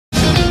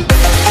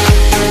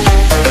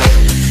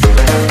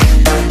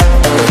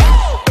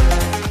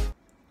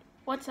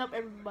What's up,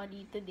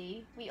 everybody?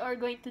 Today we are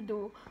going to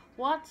do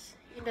what's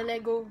in the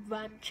Lego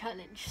van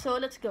challenge. So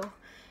let's go.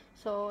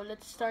 So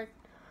let's start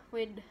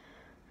with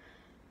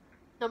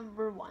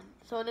number 1.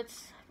 So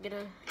let's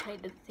gonna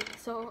hide the thing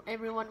so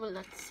everyone will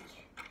not see.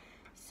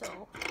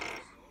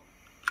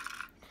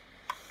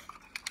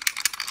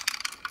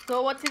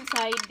 So what's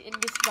inside in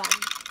this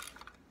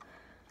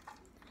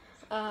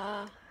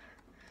van?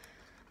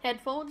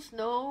 Headphones?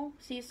 No.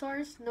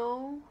 Scissors?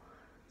 No.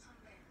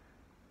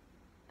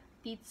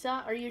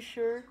 Pizza? Are you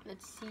sure?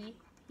 Let's see.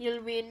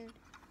 You'll win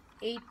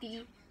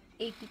 80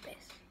 pesos.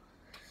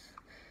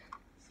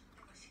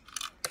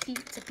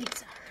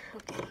 Pizza.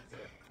 Okay.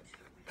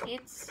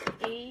 It's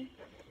a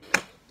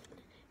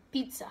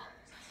pizza.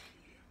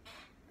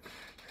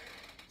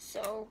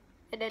 So,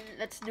 and then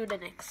let's do the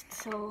next.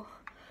 So,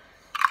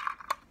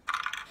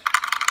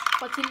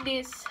 what's in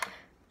this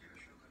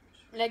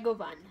Lego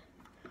van?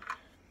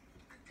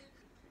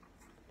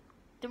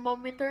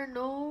 Thermometer?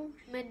 No.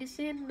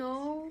 Medicine?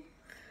 No.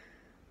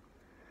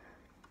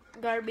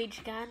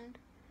 Garbage can?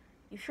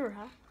 You sure,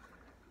 huh?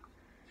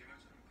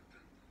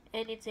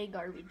 And it's a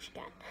garbage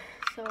can.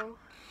 So,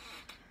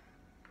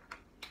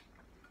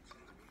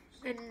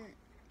 and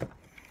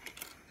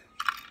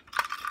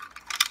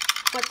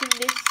what's in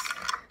this?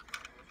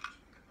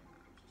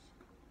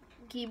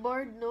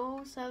 Keyboard?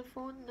 No. Cell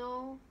phone?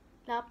 No.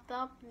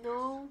 Laptop?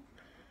 No.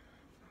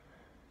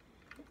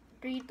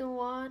 3, 2,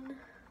 1.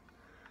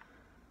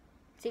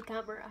 It's a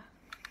camera.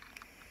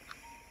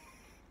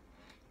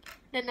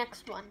 The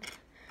next one.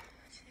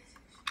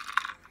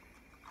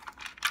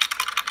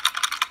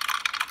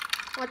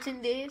 What's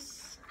in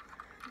this?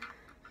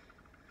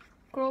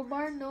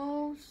 Crowbar?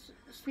 No.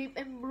 Sweep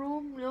and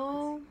broom?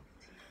 No.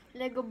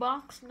 Lego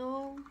box?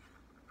 No.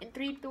 In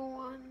 3, 2,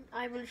 1,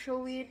 I will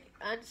show it.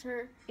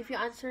 Answer. If you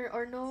answer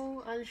or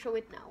no, I'll show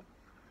it now.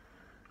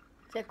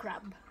 It's a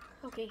crab.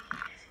 Okay.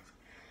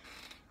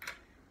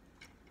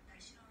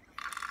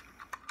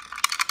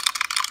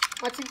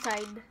 What's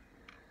inside?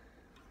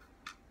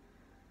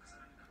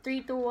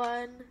 3, 2,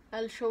 1,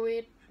 I'll show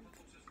it.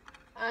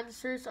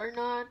 Answers or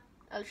not,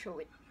 I'll show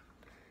it.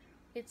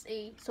 It's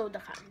a soda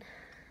can.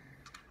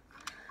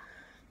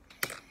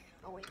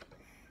 Oh wait.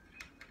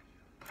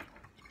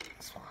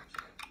 This one.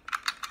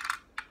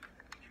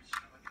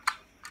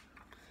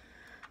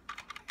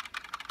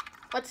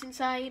 What's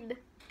inside?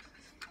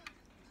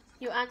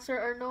 You answer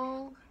or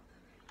no.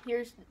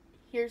 Here's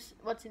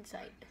what's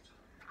inside.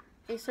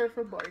 A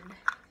surfer board.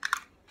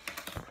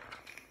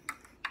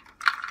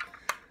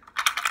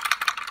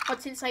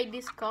 What's inside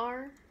this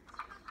car?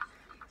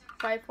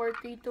 5, 4,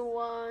 3, 2,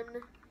 1.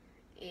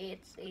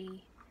 It's a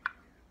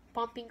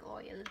pumping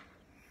oil.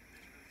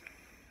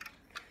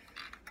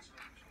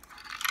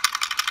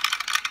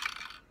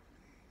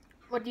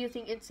 What do you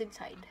think it's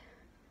inside?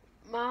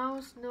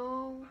 Mouse?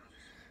 No.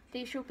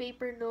 Tissue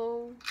paper?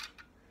 No.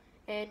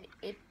 And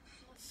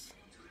it's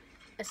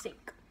a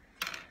sink.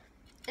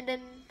 And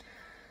then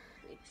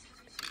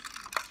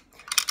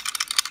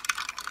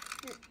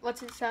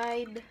what's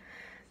inside?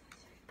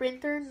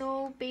 Printer?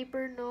 No.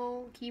 Paper?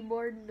 No.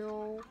 Keyboard?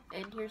 No.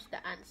 And here's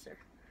the answer.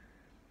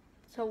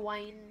 It's a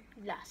wine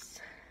glass.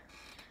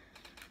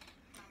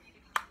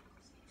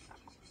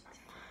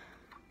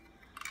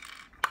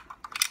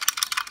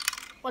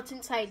 What's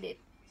inside it?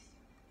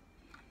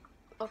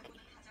 Okay.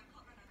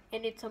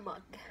 And it's a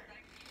mug.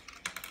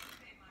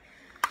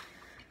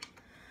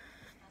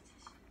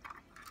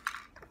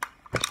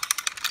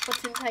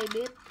 What's inside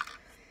it?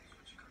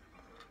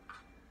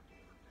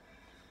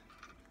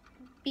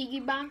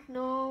 Piggy bank?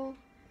 No.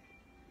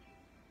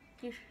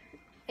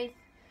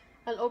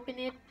 I'll open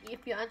it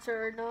if you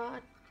answer or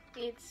not.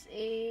 It's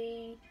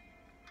a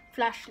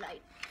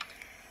flashlight.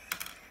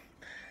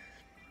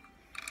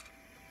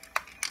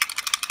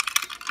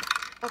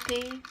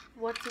 Okay,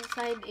 what's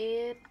inside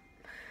it?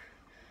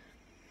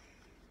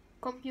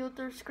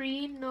 Computer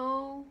screen?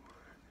 No.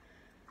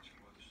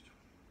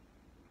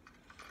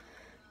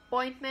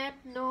 Point mat?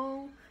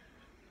 No.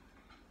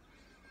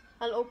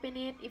 I'll open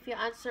it if you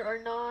answer or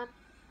not.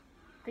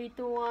 3,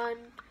 2, 1,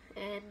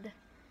 and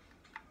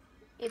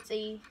it's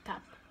a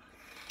cap.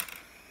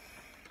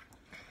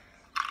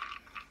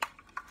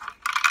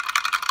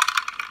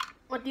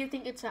 What do you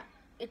think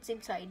it's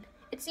inside?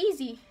 It's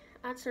easy.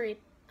 Answer it.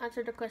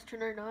 Answer the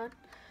question or not.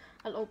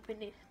 I'll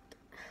open it.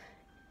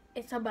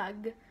 It's a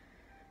bag.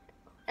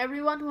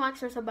 Everyone who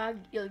answers a bag,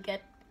 you'll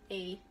get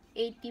a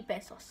 80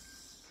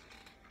 pesos.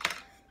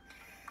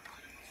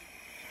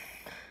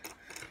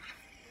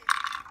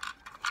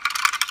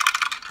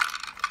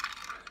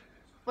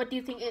 What do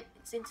you think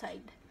it's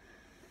inside?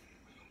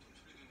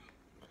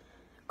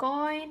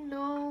 Coin?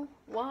 No.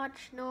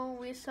 Watch? No.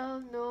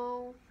 Whistle?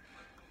 No.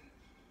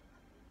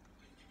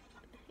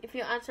 If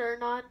you answer or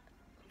not,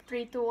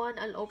 3, 2, 1,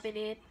 I'll open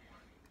it.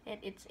 And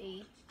it's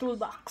a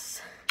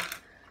toolbox.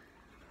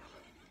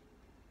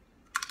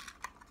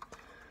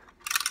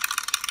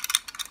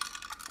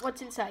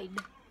 What's inside?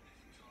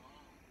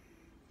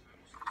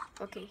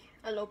 Okay,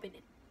 I'll open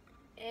it.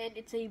 And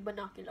it's a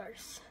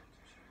binoculars.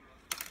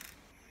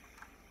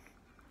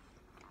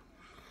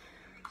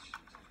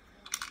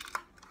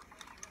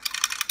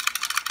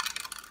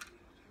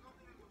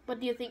 What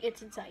do you think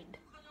it's inside?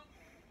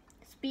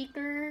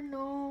 Speaker,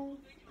 no.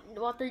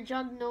 Water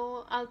jug,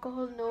 no.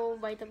 Alcohol, no.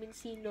 Vitamin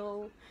C,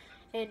 no.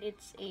 And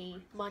it's a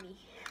money.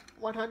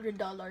 $100.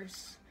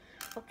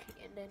 Okay,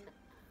 and then...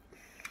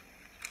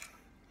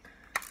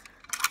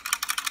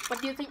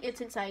 what do you think it's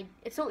inside?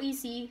 It's so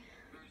easy.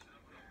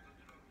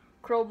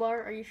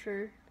 Crowbar, are you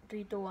sure?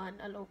 3, 2, 1,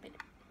 I'll open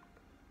it.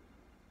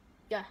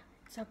 Yeah,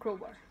 it's a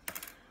crowbar.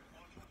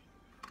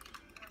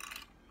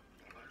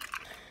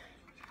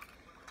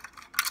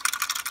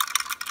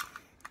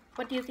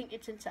 What do you think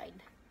it's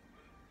inside?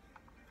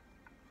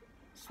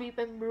 Sweep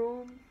and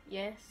broom.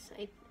 Yes.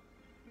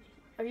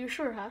 Are you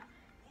sure, huh?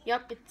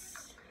 Yup,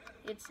 it's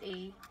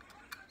a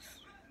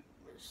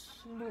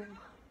broom.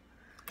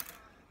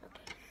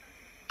 Okay.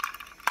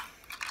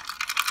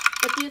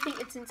 What do you think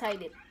it's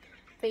inside it?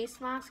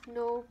 Face mask,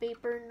 no.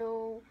 Paper,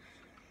 no.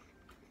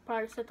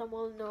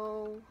 Paracetamol,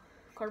 no.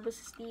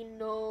 Carbamazepine,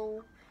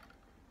 no.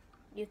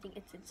 Do you think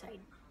it's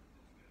inside?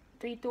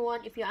 3, 2,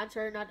 1. If you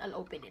answer or not, I'll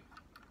open it.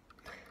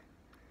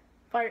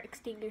 Fire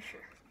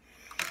extinguisher.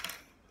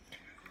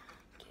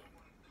 Okay.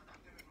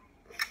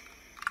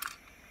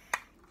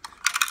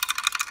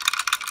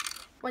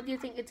 What do you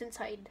think it's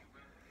inside?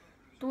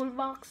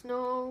 Toolbox,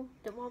 no.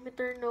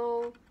 Thermometer,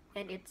 no.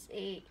 And it's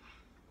a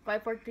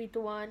 5, 4, 3, 2,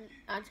 1.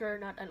 Answer or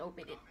not, I'll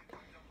open it.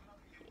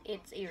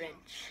 It's a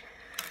wrench.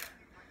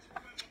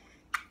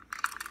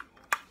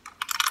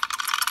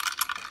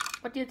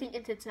 What do you think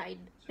it's inside?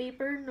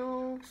 Paper,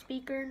 no.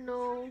 Speaker,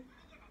 no.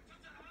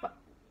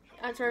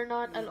 Answer or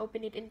not, I'll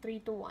open it in 3,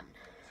 2, 1.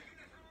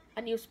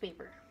 A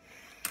newspaper.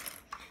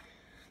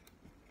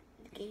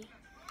 Okay.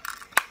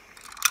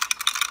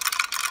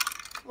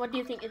 What do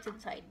you think it's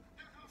inside?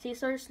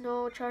 Scissors,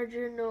 no.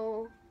 Charger,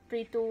 no.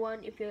 3, 2,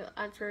 1. If you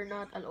answer or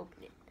not, I'll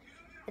open it.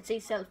 It's a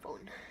cell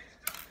phone.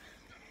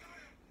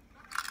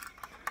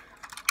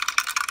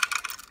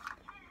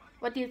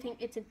 What do you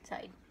think it's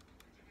inside?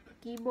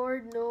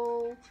 Keyboard,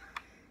 no.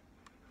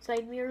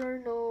 Side mirror,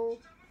 no.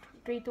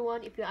 3, 2,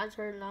 1. If you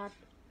answer or not,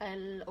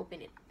 I'll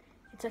open it.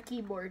 It's a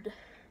keyboard.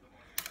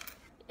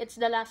 It's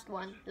the last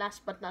one.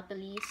 Last but not the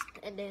least.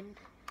 And then,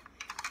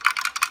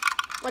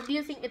 what do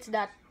you think it's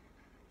that?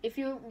 If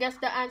you guess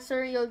the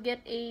answer, you'll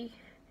get a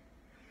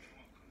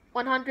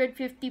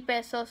 150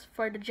 pesos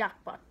for the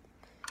jackpot.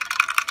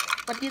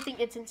 What do you think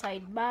it's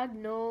inside? Bag,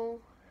 no.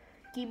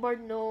 Keyboard,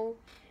 no.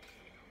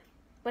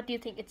 What do you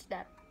think it's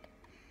that?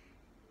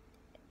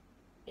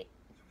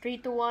 3,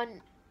 2,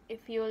 1.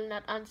 If you'll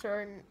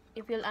answer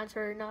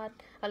or not,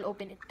 I'll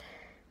open it.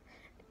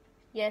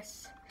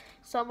 Yes,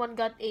 someone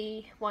got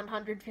a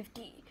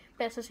 150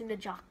 pesos in the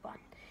jackpot.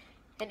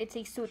 And it's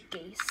a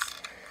suitcase.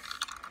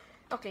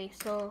 Okay,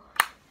 so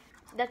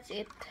that's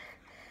it.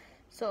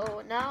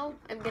 So now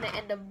I'm gonna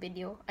end the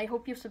video. I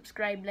hope you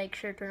subscribe, like,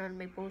 share, turn on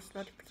my post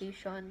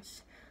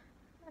notifications,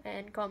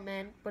 and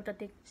comment, put a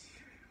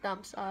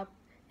thumbs up,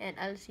 and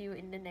I'll see you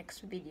in the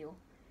next video.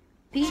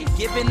 Peace.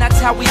 Given that's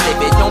how we live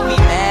it, don't be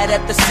mad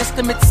at the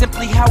system, it's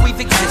simply how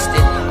we've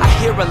existed. I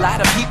hear a lot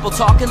of people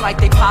talking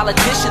like they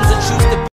politicians and choose to